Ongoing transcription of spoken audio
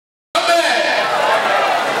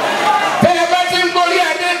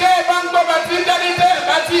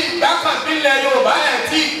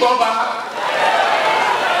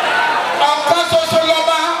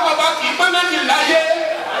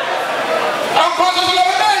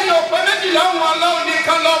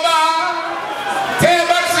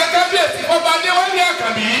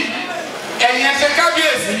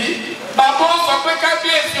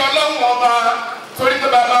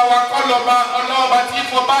kọlọba ọlọ́ba tí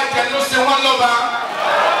fọba jẹ ló ṣe wọ́n lọ́ba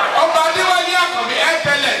ọba Adéwálé Àkànbí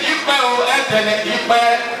ẹ̀tẹ̀lẹ̀ ìpẹ́ o ẹ̀tẹ̀lẹ̀ ìpẹ́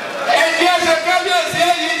ẹ̀dí ẹ̀ṣẹ̀ kábíyèsí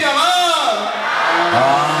ẹ̀yìn jẹ̀mọ́.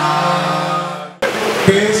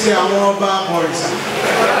 kìí ṣe àwọn ọba mọ̀rìṣà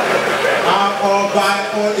ọba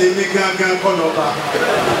èmi gangan kọ́ lọ́ba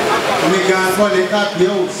èmi gangan kọ́ lè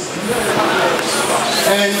kábíyèsí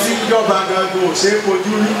ẹni tí ìjọba gangan ò ṣe é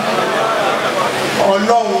fojú rí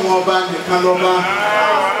ọlọ́run ọba nìkan lọ́ba.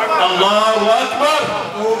 Allahu Akbar.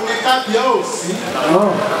 òun ni kábíyèsí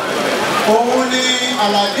òun ni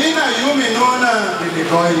aládínà yúmi náà lè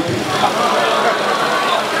kọ́ ibi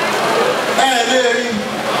ẹ lè rí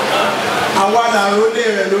àwa làrólé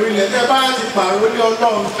rẹ̀ lórílẹ̀ tẹ́ bá ti pàrólé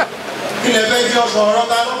ọlọ́run ilẹ̀ fẹ́ jẹ́ ọ̀sọ̀ ọ̀rọ̀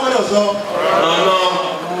ta ló gbọ́dọ̀ sọ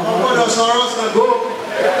gbọ́dọ̀ sọ ọ̀rọ̀ Ṣàngó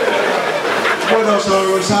gbọ́dọ̀ sọ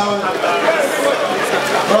ọ̀rọ̀ sáwọ́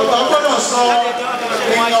ọ̀tọ̀ gbọ́dọ̀ sọ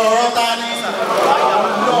ìyẹn ọ̀rọ̀ ta ní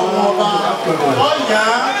ọlọ́run ọba ọ̀yà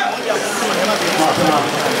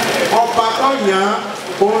ọba ọ̀yà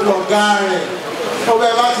òun lọ̀gá rẹ̀ ó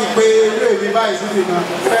bẹ́ẹ̀ bá ti pe eré mi báyìí síbi kan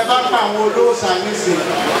bẹ́ẹ̀ bá pa àwọn olóòṣà nísìn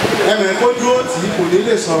ẹ̀mẹ̀ kó dúró tì í kò ní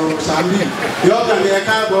lè sọ̀rọ̀ sàmì yọ̀ọ̀kan ní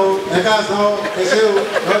ẹ̀ka àgbọ̀ ẹ̀ka àsán ẹ̀ṣẹ́ o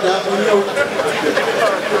yọ̀ọ̀dà fún yín o.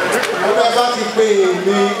 ó bẹ́ẹ̀ bá ti pe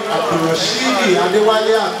èmi Abdur Rasheed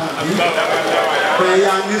Adewale Akanbi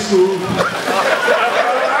ẹ̀yà ní sùúrù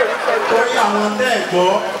torí àwọn tẹ́ ẹ̀ gbọ́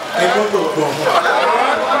ẹ̀ gbọ́dọ̀ gbọ́.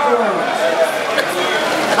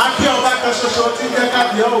 Akí ọba kan ṣoṣo tí ń jẹ́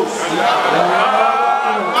kábíyèsí.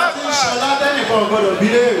 Wọ́n ti ń ṣọlá tẹ́nìkan gbọ́dọ̀ bí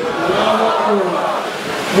léèrè.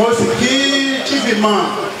 Mo sì kí chief imam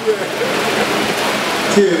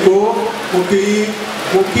ti Èkó, mo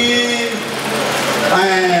kí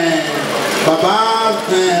bàbá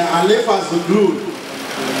Alefa Zuglu,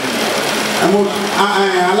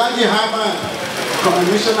 Alhaji Ahmad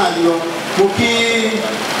commissioner lọ, mo kí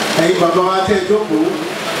ẹ̀yin bàbá wa tẹ́ jókòó.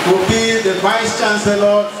 Mo kí the vice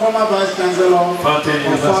chancellor, former vice chancellor of Fountain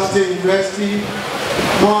University.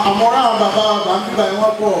 Àmọ́ra àwọn bàbá wa bá ń bíbá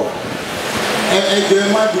wọn pọ̀ ẹjọ́ ẹ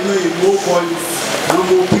má bínú ìmú kọ́ni. Àwọn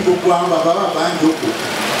mo kí gbogbo àwọn bàbá ń jókòó.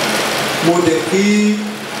 Mo dẹ̀ kí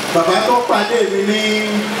bàbá tó pàdé mi ní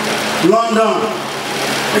London.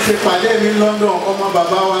 Ó ṣe pàdé mi ní London ọmọ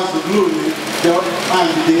bàbá wa Zuglu ni jọ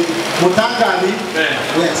àǹdídé. Mo táǹkà ní.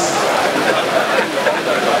 Yes.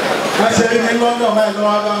 Wọ́n ṣe rí ní London báyìí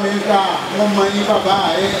lọ́wọ́ bá mi ká wọ́n mọ yín bàbá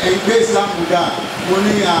ẹ̀ gbé Islam dà mo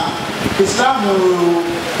ní Islam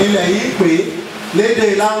ilẹ̀ yìí pé lédè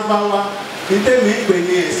Lárúbáwá ìtẹ̀mí pè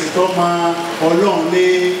ní ẹ̀sìn tó mọ Ọlọ́run ní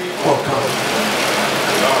ọ̀kan.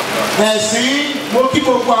 Ẹ̀sìn mo kí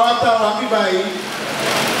gbogbo àwọn táwọn bíbá yìí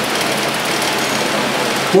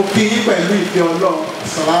mo kí yín pẹ̀lú ìfẹ́ Ọlọ́run.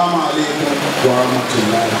 Assalamu alaikum wa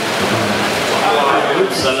rahmatullahi wa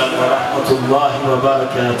barakatuh. Assalamu wa rahmatullahi wa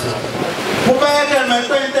barakatuh. Mo fẹ́ kẹ́mẹ̀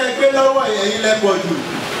pé ń tẹ́ gbé lọ́wọ́ ẹ̀yin lẹ́pọ̀ jù.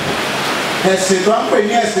 Ẹ̀sìn tó ń pè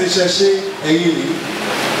ní ẹ̀sìn ìṣẹ̀ṣe ẹ̀yin ni.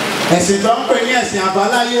 Ẹ̀sìn tó ń pè ní ẹ̀sìn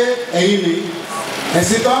àbáláyé ẹ̀yin ni.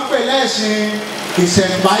 Ẹ̀sìn tó ń pè ní ẹ̀sìn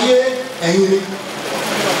ìṣẹ̀ǹbáyé ẹ̀yin ni.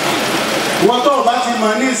 Wọ́n tó o bá ti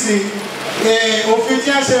mọ̀ nísìn òfin tí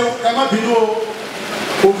wọ́n ṣe ẹ má bínú o.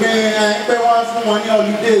 Òfin pé wọ́n fún wọn ní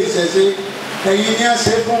ọlúdé ìṣẹ̀ṣe ẹ̀yin ni wọ́n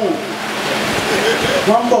ṣe fún un.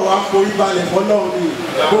 Wọ́n bọ̀ wá forí balẹ̀ fọlọ́run ni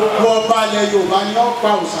gbogbo ọba ilẹ̀ Yorùbá ni wọ́n pa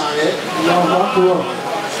òòṣà rẹ̀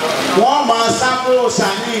wọ́n máa sáfó òòṣà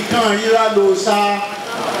ní nǹkan ríra lòòṣà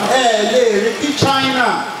lè rí kí China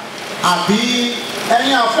àbí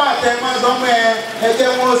ẹ̀yin àfọ àtẹ̀mọ́sọ́mọ́ ẹ jẹ́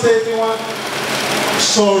wọ́n ṣe tí wọ́n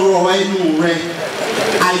sọ̀rọ̀ ẹnu rẹ̀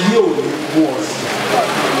ayé ò ní mú ọ sí.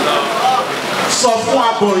 Sọ fún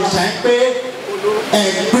abọ̀rìṣà pé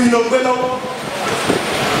ẹ̀gbin ló gbé lọ́wọ́.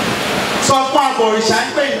 Sọ fún abọ̀rìṣà ń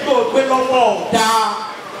pè tó gbé lọ́wọ́ ọ̀dà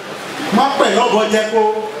má pẹ̀ lọ́bọ̀ jẹ́ kó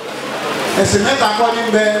ẹ̀sìn mẹ́ta kọ́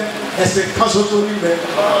níbẹ̀ ẹ̀sìn kan ṣoṣo níbẹ̀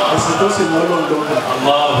ẹ̀sìn tó sì mọ́ lọ́dọ̀.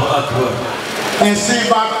 Allahu Akbar. Ẹ̀sìn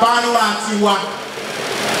bàbá ńlá tiwa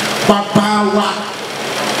bàbá wa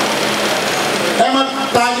ẹ má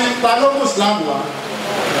ta ló mùsùlùmí wa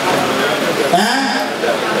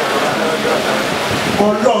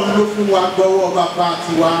Ọlọ́run ló fún wa gbọ́wọ́ bàbá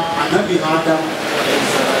tiwa ànábì Ádámù.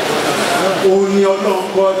 Òun ni Ọlọ́run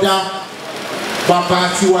kọ́ dá bàbá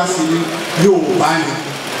tiwa sí ni Yorùbá ni.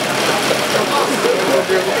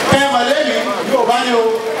 Kẹ́mọ̀ lẹ́yìn Yorùbá ni o.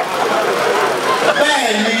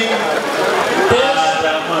 Bẹ́ẹ̀ ni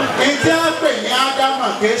ìdí à ń pè ní Ádámà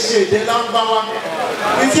kìí ṣe èdè Lárúbáwá.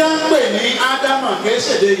 Ìdí à ń pè ní Ádámà kìí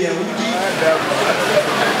ṣe èdè Yẹ̀húdí.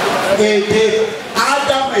 Èdè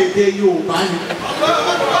Ádámà èdè Yorùbá ni.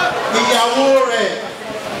 Ìyàwó rẹ̀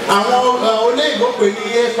àwọn olóyìnbó pè ní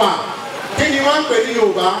Éfà. Kí ni wọ́n ń pè ní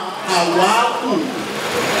Yorùbá? Àwákù.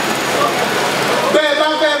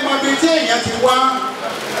 wá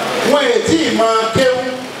wọn ètí ìmọ̀ kéwú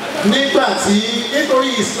nígbà tí nítorí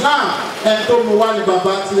Islam ẹni tó mú wá ní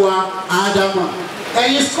bàbá tiwa Ádámà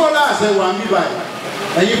ẹ̀yin scholars ẹ wà mí báyìí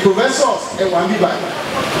ẹ̀yin professors ẹ wà mí báyìí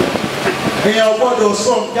èèyàn gbọ́dọ̀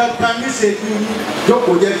sọ kankan níṣẹ́jú yín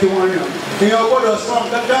jókòó jẹ́ kí wọ́n yàn èèyàn gbọ́dọ̀ sọ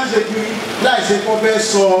kankan níṣẹ́jú yín láì ṣe kó fẹ́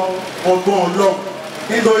sọ ọgbọ́n Ọlọ́run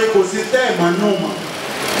nítorí kò sí tẹ́ẹ̀mọ́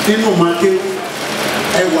nínú màkè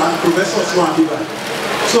ẹwà professors wà mí báyìí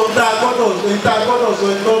so tá a gbọ́dọ̀ sọ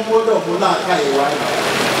ẹni tó gbọ́dọ̀ mú láàká ìwà yìí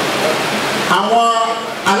àwọn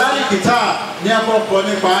alálìkìtà ní akọ́kọ́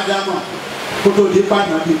nípa Ádámà kó tó dé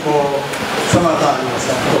pàdánù kọ sábàbà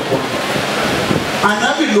àlùfáà àkọ́kọ́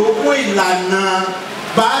ànábì ló mú ìlànà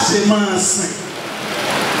bá a ṣe máa sìn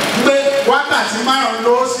pé wákàtí 5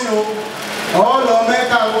 ló sìn o lọ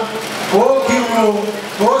Mẹ́kà o kírun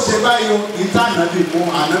o ṣe báyìí o ìta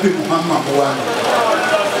ànábì Muhammad wà ní.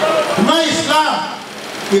 mọ́ Islam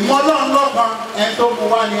ìmọ̀lọ́nlọ́kan ẹni tó mú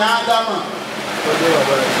wá ní Ádámà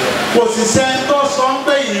kò sì sẹ́ni tó sọ ń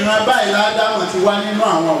pé ìran báyìí l'Ádámà ti wá nínú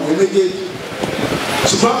àwọn òwe méjèèjì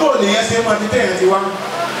ṣùgbọ́n bó ni ẹ ṣe mọ ibi téèyàn ti wá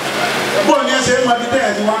bó ni ẹ ṣe mọ ibi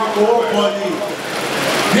téèyàn ti wá owó kọ ni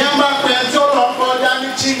bí wọ́n bá pẹ́ tí ó lọ kọ́ dání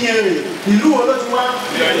Chinyere ìlú wo ló ti wá.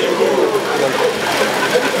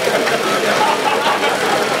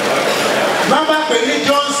 wọ́n bá pè ní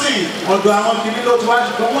Johnson ọ̀dọ̀ àwọn kìíní ló ti wá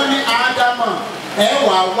ṣùgbọ́n wọ́n ní Ádámà ẹ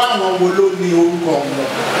wà wá àwọn wo ló ní orúkọ wọn.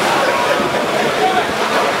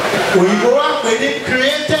 òyìnbó wá pè ní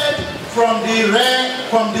created from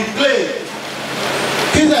the clay.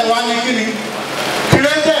 kí sẹ̀ wá ní kíni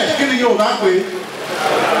created kíni yóò bá pè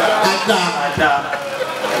àdá.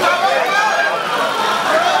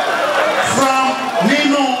 from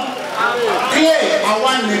nínú clay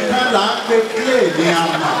àwa nìkan là ń pè clay ní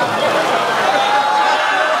àmà.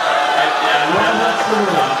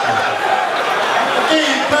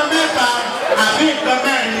 nǹkan mẹ́ta àbí nǹkan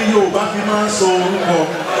mẹ́rin ni Yorùbá fi máa ń sọ orúkọ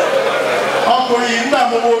ọkùnrin yìí nígbà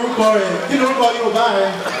mo wo orúkọ rẹ̀ kí ni orúkọ Yorùbá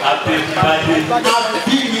rẹ̀.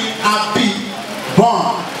 Abi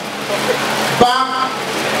born ba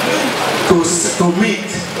to meet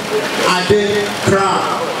Ade crown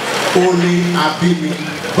oni abimi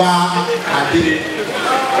ba Ade.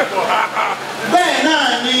 bẹ́ẹ̀ náà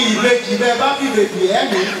ni ìbejì bẹ́ẹ̀ bá fi ìbejì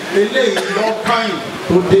ẹ̀mí eléyìí lọ́kàn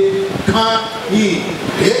tó dé kán yìí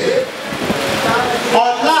dé.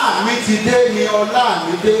 ọlá mi ti dé ni ọlá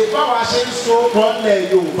mi dé báwa ṣe ń so kọ́lẹ̀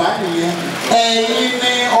Yorùbá nìyẹn ẹ̀yin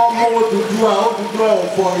ni ọmọ Odùduwà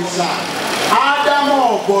ọ̀bọ̀rìṣà Ádámù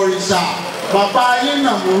ọ̀bọ̀rìṣà bàbá yín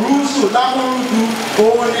Nàmúrúsù Lámúrúdù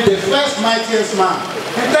òun ni the first mightiest man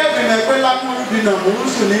nígbà ìgbìmọ̀ pé Lámúrúdù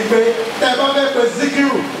Nàmúrúsù ní pé tẹ́ ẹ bá fẹ́ pe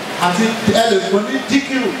Zikiru àti ẹlẹ́gbọ̀n ní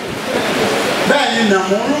Díkìrù bẹ́ẹ̀ ni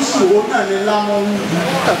Nàmúrúsù òun náà ni Lámúrúdù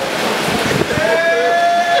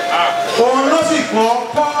òun ló sì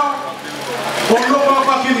òun ló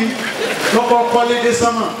kọ́ kí ni ló kọ́ lédè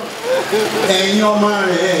sánmà ẹ̀yin ọmọ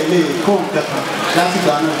rẹ̀ ẹ̀ lè kọ́ nǹkan láti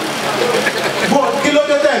gbà náà bó kí ló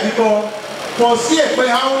dé tẹ̀ fi kọ́ kò sí èpè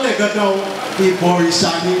haúlẹ̀ gangan o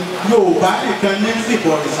ìbọ̀rìṣà ni Yorùbá nìkan ní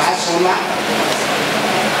ìbọ̀rìṣà sọlá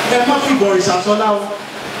ẹ má fi ìbọ̀rìṣà sọlá o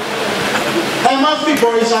ẹ má fi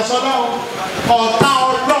ìbọ̀rìṣà sọlá o ọ̀tá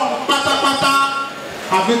Ọlọ́run pátápátá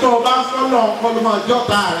àfi tó o bá fọ́lọ́ kọ́ ló máa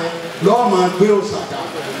jọ́ta rẹ lọ́ọ́ máa gbé òṣàgà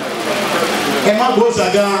ẹ má gbé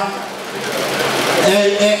òṣàgà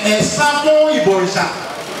ẹ sá fún ìbọ̀rìṣà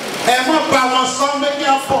ẹ má bá wọn sọ méjì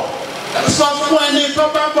àpọ̀ sọ fún ẹni tó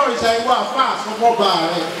bá bọ̀rìṣà ìwọ àfa àsopọ̀ba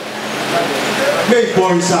rẹ gbé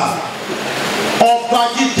ìbọ̀rìṣà ọba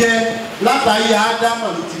jíjẹ látàrí Ádámù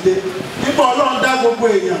ló ti dé nígbà Ọlọ́run dá gbogbo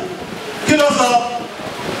èèyàn kí ló sọ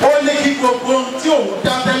ó ní kí gbogbo tí òun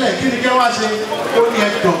dá tẹ́lẹ̀ kí ni kẹ́ wá ṣe ó ní ẹ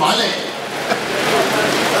dọ̀bálẹ̀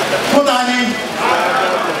fún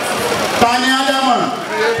tani Ádámù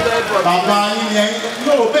bàbá yín yẹn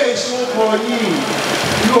yóò bẹ́ẹ̀ sọ́kọ yìí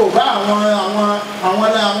yóò bá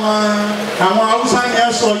àwọn Haúsá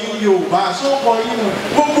yẹn sọ yìí Yorùbá sọ́kọ yìí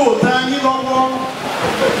gbogbo ta yín lọ́wọ́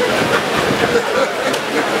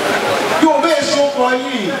yóò bẹ́ẹ̀ sọ́kọ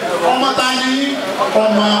yìí ọmọ ta ni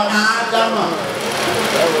ọmọ Ádámù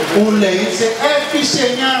òun lẹ́yìn ṣe ẹ fi ṣe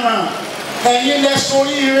yàrá ẹ̀yin lẹ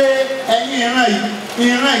soríire ẹ̀yin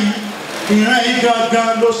ìran yìí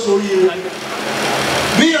gangan ló soríire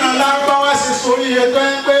bí ìran Lárúbáwá ṣe soríire tó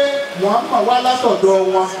ń pé wọ́n mọ̀ wá látọ̀dọ̀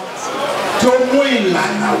wọn tí ó mú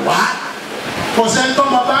ìlànà wá kò sẹ́ni tó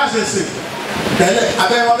mọ bá ṣe sìn tẹ́lẹ̀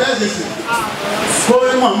abẹ́wọ́n bẹ́ẹ̀ ṣe sìn kó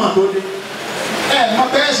mọ̀ọ́mọ̀ tó dé ẹ̀ mọ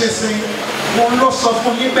bẹ́ẹ̀ ṣe sìn wọn ló sọ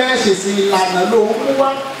fún yín bẹ́ẹ̀ ṣe sìn ìlànà ló ń mú wá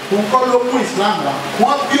òun kọ́ ló mú Islam wá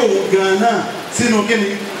wọ́n bí òun gan náà sínú kíni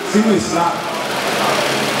sínú Islam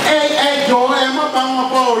ẹ jọ̀ọ́ ẹ má bá wọn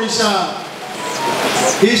bọ òrìṣà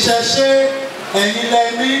ìṣẹ̀ṣe ẹ̀yin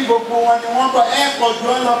lẹ́ni gbogbo wọn ni wọ́n bọ̀ ẹ̀ pọ̀ jù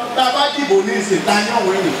ọ́ lọ tá a bá dìbò ní ìsìta ní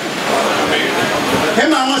òun èyí. ẹ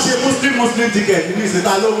máa wọ́n ṣe muslim ticket ní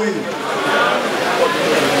ìsìta lówó èyí.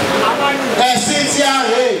 ẹ̀sìn tí a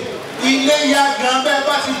rè iléyá gan bẹ́ẹ̀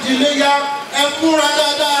bá ti di iléyá ẹ múra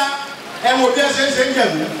dáadáa ẹ wò bí ẹ ṣe ń ṣe ń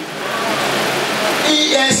jẹ̀bú.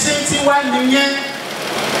 ẹ̀sìn tí wá nìyẹn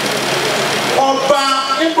ọba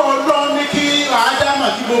nígbà ọlọ́run ní kí àádámà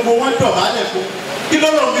kí gbogbo wọn dọ̀bálẹ̀ fún kí ló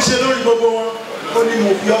lọ́ọ́ fi ṣe lórí gbogbo wọn ó ní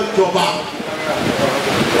mo fi ọ́ jọba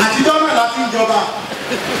àtijọ́ náà la fi ń jọba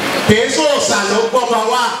kìí sọ òòṣà ló gbọ́ba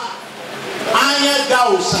wá ayé da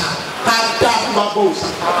òòṣà ká dá fún bàbá òòṣà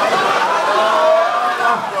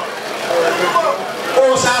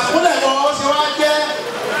òòṣà fúnlẹ̀ lọ ó sì wá jẹ́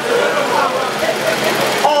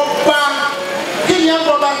ọba kí ni ẹ ń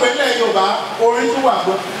bọba pẹ̀lú ẹ̀ Yorùbá orin tó wà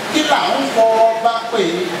gbọ́ kí làwọn fọ ọba pè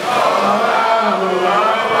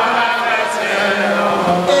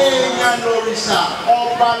é èèyàn lòrìṣà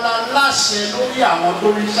ọba la láṣẹ lórí àwọn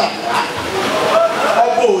lòrìṣà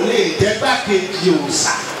ọba ò lè jẹ́ gbàkejì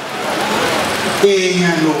òòṣà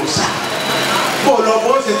èèyàn lòòṣà bó lọ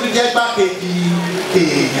bó ṣe tún jẹ́ gbàkejì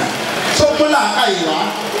èèyàn tó kún làákàyè wá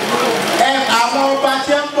àwọn ọba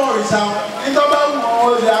tí ń bọ̀ òrìṣà nítorí bá wù wọn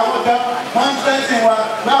olè àwọn kan wọ́n ń tẹ́sí wa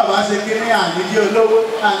báwo bá ṣe kí ní àníjí olówó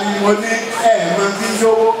àní mo ní ẹ̀ẹ̀mọ tí ń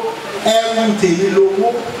lówó ẹ̀rù tèmi lówó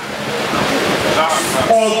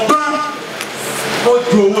ọ̀gbọ́n ó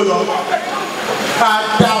ju owó lọ ká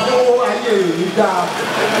dá owó ayé rẹ̀ ní dáa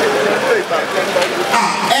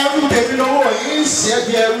ẹ̀rù tèmi lówó yìí ń ṣe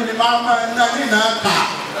bí ẹ̀rù ni máa máa ná nínú àkà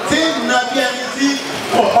tí ń ná bí ẹni tí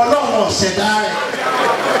ọlọ́run ọ̀ṣẹ̀dá rẹ̀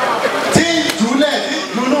tí ń jùlẹ̀ tí ń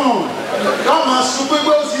dùnú yóò máa sun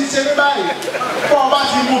gbégbé ó sì ń ṣe ní báyìí bó ọba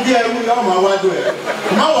ti mú bí ẹrú yóò máa wájú ẹ̀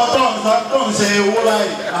ìmọ̀wọ́ tó ń ṣe owó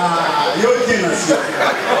báyìí yóò jìnnà sí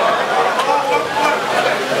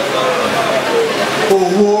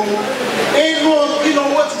owó inú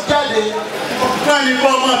owó ti jáde náà ní kó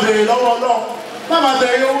máa bèrè lọ́wọ́ Ọlọ́run má máa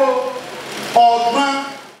bèrè owó ọgbọ́n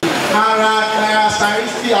ara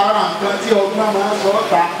ṣàrísí ara nǹkan tí ọgbọ́n máa ń sọ ọ́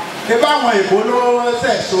ta ìbá àwọn èbó ló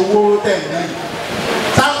ṣẹ̀ṣowó tẹ̀lé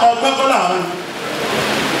sáà ọgbọ́n kọ́ làwọn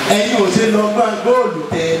ẹ̀yin ò ṣe lọ gbọ́n góòlù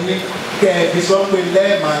tẹ̀lé kẹ́ẹ̀bí sọ pé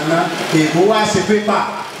lẹ́ẹ̀mà ná èbó wá ṣe pépà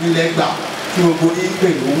nílẹ̀ gbà tí gbogbo ní ń pè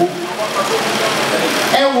lówó.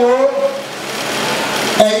 ẹ wo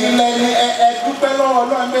ẹ̀yin lẹ́ni ẹ dúpẹ́ lọ́wọ́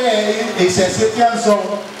Ọlọ́run pé ìṣẹ̀ṣe tí a ń sọ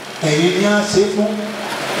ẹ̀yin ni a ṣe fún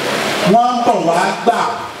wọ́n ń bọ̀ wá gbà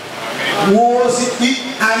wo sí i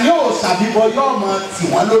àní òṣàbíbọ yóò máa tì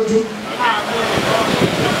wọ́n lójú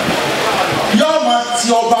yóò máa ti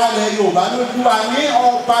ọba ilẹ̀ Yorùbá lójú wa ní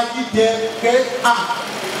ọba jíjẹ pé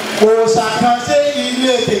òòṣà kan ṣé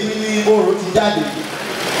ilé tèmi ni orò ti jáde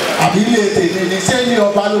àbí ilé tèmi ni ṣé ilé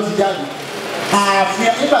ọba ló ti jáde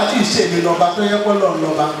ààfin nígbà tí ìṣèlú lọba tó yẹ kó lọ́ọ̀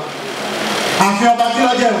lọ́ba ààfin ọba tí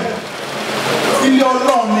wọ́n jẹ́ ilé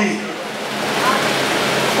Ọlọ́run ni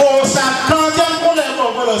òòṣà kan jẹ́ kúnlẹ̀ bọ̀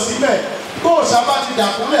gbọ́dọ̀ síbẹ̀ tó òòṣà bá ti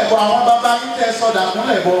dàkúnlẹ̀ bọ̀ àwọn bàbá yín tẹ́ sọ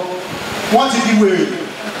dàkúnlẹ̀ bọ̀ wọ́n ti di wèrè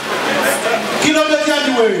kí ló dé tí a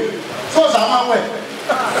di wèrè tó òòṣà máa wẹ̀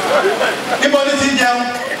níbo ni ti ń jẹun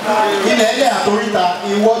ilẹ̀ ilẹ̀ àtòríta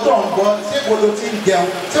ìwọ tó ń bọ̀ séwo ló ti ń jẹun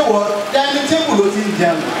séwo dání tébù ló ti ń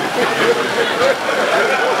jẹun.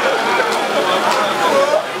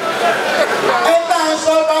 ẹ tá à ń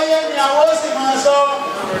sọ báyé ni àwọn ó sì máa sọ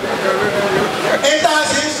ẹ tá a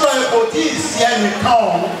sì ń sọ ẹ kò tí ì sí ẹnìkan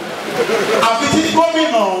ọ̀hún àfi tí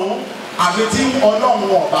gómìnà ọ̀hún àfi tí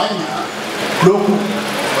Ọlọ́run ọ̀bá yàn ló kù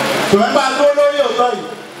tòun bá tó lórí òótọ́ yìí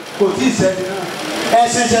kò tí ì sẹ́ni náà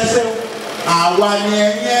ẹ̀sìn ṣẹṣẹ́ àwa ni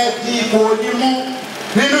ẹ̀yin ẹ̀ di ipò onímú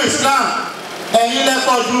nínú Islam ẹ̀yin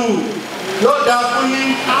lẹ́kọ̀ọ́dù yóò dá fún yín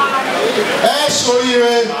ẹ̀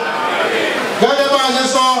ṣoríire gẹ́gẹ́ bá a ṣe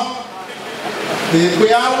sọ èpè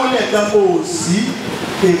awúlẹ̀ kan kò sí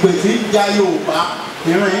èpè tí ń ja Yorùbá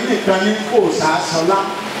ìran yìí nìkan ní kò sàásọlá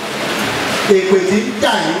èpè tí ń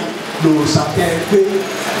jà yín lò sàkẹ́gbé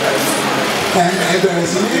ẹ̀bẹ̀rẹ̀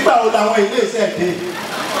sí nígbà wo làwọn ilé iṣẹ́ dé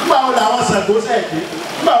nígbà wo làwọn Ṣàngó ṣẹ̀ dé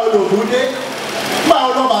nígbà wo lògùn dé nígbà wo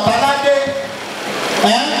lọ Bàtálá dé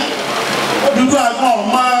Odùduwà àgbọn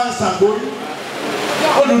ọmọ Ṣàngó rí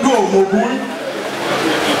Odùduwà òmògùn rí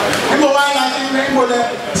níbo wá la ti rí níbo lẹ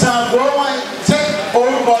Ṣàngó wọn ṣé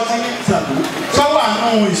orúkọ ti ní Ṣàngó sọ́wọ́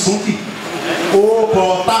àánú ìsúnkì orúkọ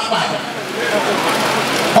tápàdà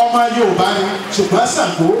ọmọ Yorùbá ni ṣùgbọ́n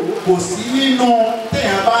Ṣàngó kò sí nínú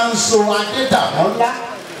téèyàn bá ń so Adédàmọ́lá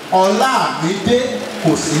Ọlámídé kò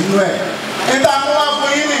sí nínú ẹ̀ níta mú wá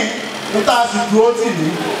fún yín nì níta sì dúró tì ní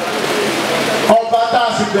ọba tá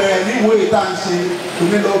a sì bẹ̀rẹ̀ níwèé tá a ń ṣe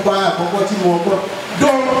onílọ́ba àkọ́kọ́ tí mo gbọ́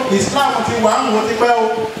dóòrò Islam ti wà ń wo ti pẹ́ o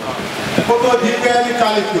kó tó di pé ní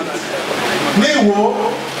caliphate ní Ìwó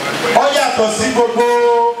ó yàtọ̀ sí gbogbo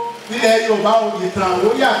ilẹ̀ Yorùbá ìtàn ó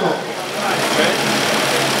yàtọ̀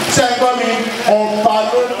sẹ́gbọ́n mi ọba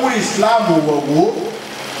ló mú Islam wọ̀wọ́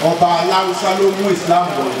ọba aláwùsá ló mú Islam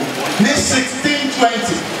wọ̀wọ́ ní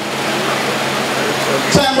 1620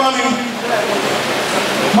 sẹ́gbọ́n mi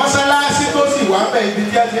mọ́sálásí tó sì wá bẹ̀ ibi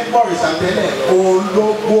tí a ti ń bọ̀ ìsàtẹ́lẹ̀ òun ló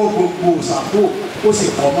gbó gbogbo ìsàpò ó sì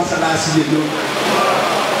kọ́ mọ́sálásí lé lórí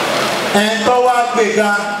ẹ̀ńtọ́ wá gbéga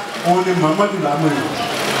òun ni Muhammadu Lamini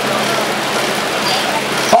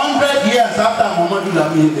 100 years after Muhammadu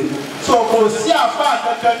Lamini lè lò so kò sí àfáà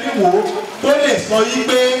kankan níwò tó lè sọ yí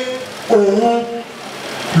pé òun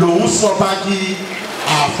lòun sọba di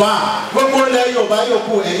àfáà gbogbo ilẹ̀ Yorùbá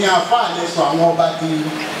yòókù ẹ̀yin àfáà lè sọ àwọn ọba di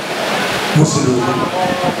mùsùlùmí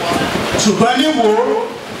ṣùgbọ́n níwò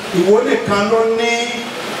Ìwó nìkan ló ní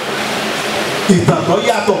ìtàn tó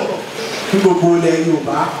yàtọ̀ ní gbogbo ilẹ̀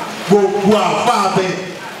Yorùbá gbogbo àfáà bẹ́ẹ̀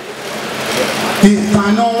ìtàn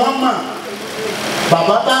náà wọ́n mọ̀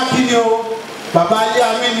bàbá bá kí ni o bàbá ilé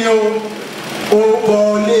amí ni o orúkọ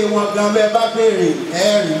ilé wọn gan bẹ́ẹ̀ bá béèrè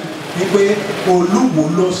ẹ̀rí ni pé Olúwo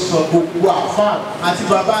ló sọ gbogbo àfáà àti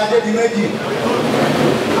bàbá Adédìméjì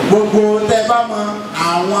gbogbo tẹ bá mọ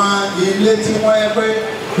àwọn ilé tí wọ́n yẹ pé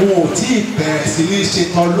wọn ò tí ì bẹ̀rẹ̀ sí ní ṣe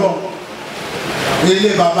tọ́lọ́ ilé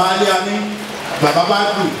bàbá ilé amí bàbá bá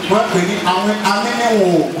dùn wọ́n pè ní àwọn amí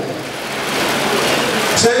níwọ̀n òkú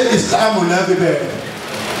ṣé Islam náà fi bẹ̀rẹ̀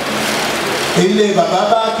ilé bàbá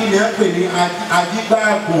bá kí ni wọ́n pè ní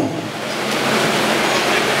Ajígbàgùn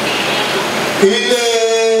ilé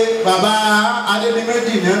bàbá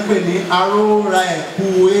Adédìméjì ni wọ́n pè ní Aróra Ẹ̀kú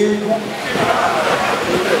Eégún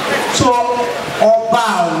so ọba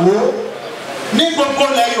Àwo ní gbogbo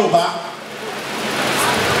ilẹ̀ Yorùbá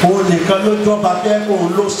òun nìkan ló jọba bẹ́ẹ̀ òun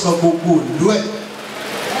ló sọ gbogbo ìlú ẹ̀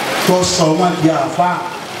tó sọ wọn di àfáà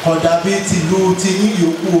kódà bíi tìlú ti ní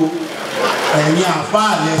yòókù o ẹ̀yin àfáà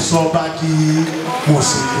lẹ sọ bá di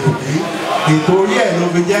mùsùlùmí ìtorí ẹ̀ ló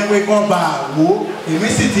fi jẹ́ pé kọ́ bá Àwo èmi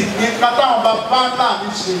sì ti ní pátáwọn bàbá ńlá mi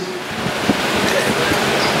ṣe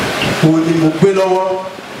òun ni mo gbé lọ́wọ́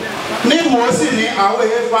ní Ìwó sì ní àwọn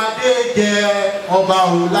Èéfadé jẹ ọba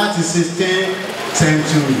òun láti 16th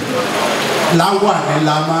century láwàní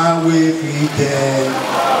la máa wé fi jẹ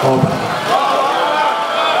ọba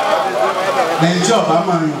lẹ́yìn tí ọba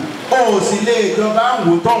máa yàn ó sì lè jọba ń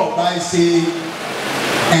wò tó ọba ṣe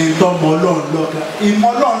ẹ̀ńtọ́ mọ́ Ọlọ́run lọ́kàn ìmọ̀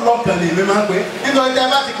Ọlọ́run lọ́kàn lè mi máa pé nítorí tẹ́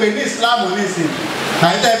bá ti pè ní Islam nísìn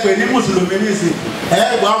àyè tẹ́ pè ní mùsùlùmí nísìn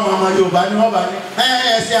ẹ̀ẹ́gbọ́ àwọn ọmọ Yorùbá ni wọ́n bá ní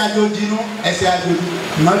ẹ̀sẹ̀ àjòjìnú ẹ̀sẹ̀ àjòjì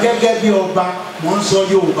mọ́ gẹ́gẹ́ bí ọba wọ́n ń sọ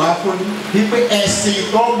Yorùbá fún yín wípé ẹ̀sìn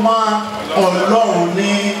tó mọ Ọlọ́run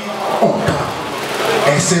ní ọ̀kan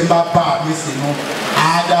ẹ̀sìn bàbá mi sì nù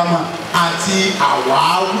Ádámà àti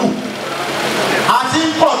Àwáwù àti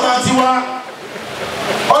ń pọ̀ tán tiwa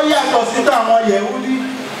ó yàtọ̀ sí tàwọn Yẹhudi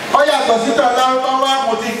ó yàtọ̀ sí tàwọn Lárúbáwá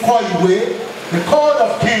mo ti kọ ìwé the Code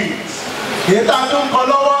of Kings èyí tá a tún kọ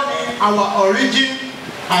lọ́wọ́ ni our origin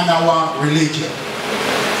and our religion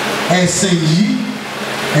ẹ̀sìn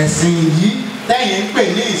yìí tẹ́yìn ń pè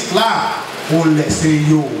ní Islam òun lẹ̀sìn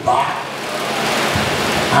Yorùbá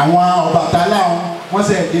àwọn Ọbàtálá wọn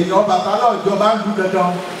ṣe èdè ní Ọbàtálá ìjọba ń dún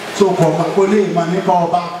dandan tó kọ̀ ọ̀pọ̀ kó lè mọ̀ nípa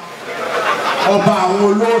ọba àwọn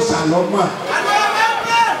olóòṣà lọ́mọ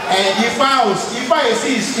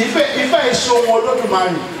Ifá èso wọn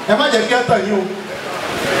Olódùmarè ẹ má jẹ́ kí ẹ tàn yín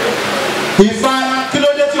o Ifá kí ló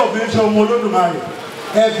dé tí òfin ṣe ohun Olódùmarè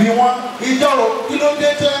ẹbí wọn ìjọrò kí ló dé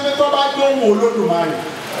tí ẹni tó bá gbé ohun Olódùmarè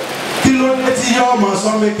kí ló dé tí yọ ọmọ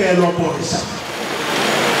sọmẹkẹ lọ bọ ìṣà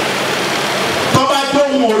tó bá gbé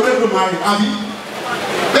ohun Olódùmarè àbí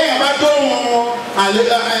lẹ́yìn bá gbé ohun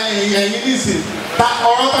ẹ̀yìn nísìn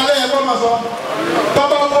ọ̀rọ̀ ta lẹ́yìn kọ́ máa sọ tó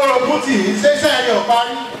bá wọ́rọ̀ bùtì ṣẹ́ṣẹ́ rẹ̀ ọ̀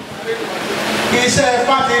parí iṣẹ́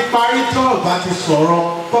Ifá ti parí tó ọ̀gbà ti sọ̀rọ̀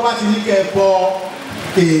tó bá ti ní kẹ́ bọ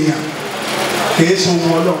èèyàn kìí sun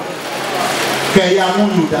wọn lọ kẹyà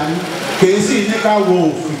múlù dání kìí sì ní ká wọ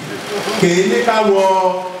òfin kìí ní ká wọ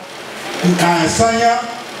àṣàyàn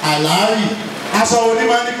àlárì aṣọ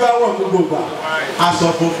onímọ̀ nígbà wọ gbogbo gbà aṣọ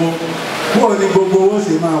funfun wọ́n ní gbogbo owó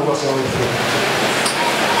sì máa wọ sọ̀rọ̀ fún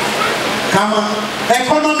kama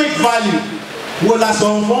economic value wo la sọ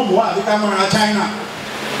fún mu àbí ká máa ra China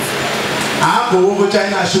àpò owó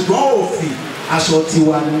China ṣùgbọ́n òfin aṣọ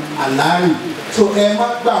tiwa ní àlárì so ẹ má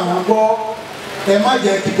gbà wọ́n gbọ́ ẹ má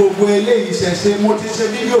jẹ́ kí gbogbo eléyìí ṣẹ̀ṣẹ̀ mo ti ṣe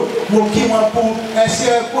fídíò mo kí wọn kú ẹṣẹ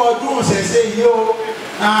ẹkú ọdún ṣẹ̀ṣẹ̀ yìí o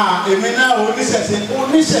èmi náà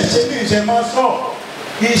oníṣẹ̀ṣẹ̀ ní ìṣẹ̀ máa sọ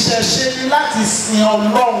ìṣẹ̀ṣẹ̀ ni láti sin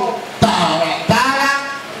Ọlọ́run tààràtààrà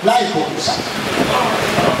láì bọ̀rìṣà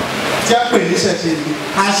tí a pè ní ṣẹ̀ṣẹ̀ ni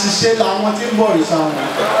àṣìṣe làwọn tí ń bọ̀ ìṣà wọn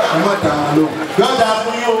ọmọ dà wọn lò yọ̀dà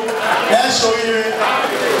fún yín o ẹ ṣoríire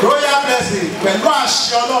royal blessing pẹ̀lú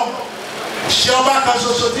àṣẹ ọlọ́run ṣe ọba kan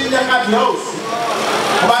ṣoṣo tí ń jẹ́ káàdì ọ̀sì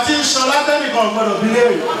ọba tí ń ṣọlá tẹ́nìkan gbọ́dọ̀ bí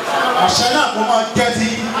léèrè àṣẹ náà kó máa tẹ́tí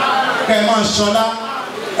kẹ́ ẹ máa ṣọlá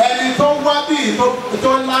ẹni tó wá bí tó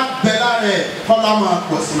lágbẹ́ lára ẹ̀ kọ́lá máa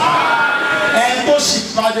pọ̀ sí ẹni tó sì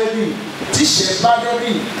bá débi tíṣẹ́ bá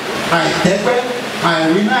débi àìtẹ́gbẹ́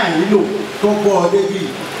àìrínà àìrílò tó bọ́ ọ débi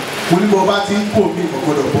mo ní bọ́ bá ti ń kó mi kò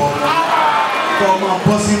gbọ́dọ̀ bọ́ kọ́ ọ máa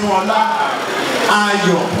bọ́ sínú ọlá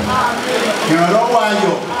ayọ̀ ìrànlọ́wọ́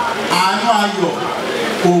ayọ̀ àánú ayọ̀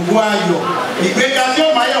ògo ayọ̀ ìgbéga tí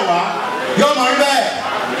yóò máa yọ̀ wá yóò máa rí bẹ́ẹ̀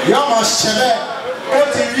yóò máa ṣẹ bẹ́ẹ̀ ó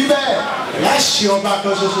ti rí bẹ́ẹ̀ láṣẹ ọba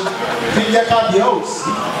kan ṣoṣo tí ń jẹ́ kábíyèsí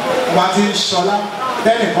ọba tí ń ṣọlá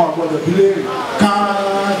lẹ́nìkan ọ̀gbọ́dọ̀ bí léèrè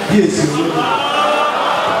kábíyèsí olóògbé.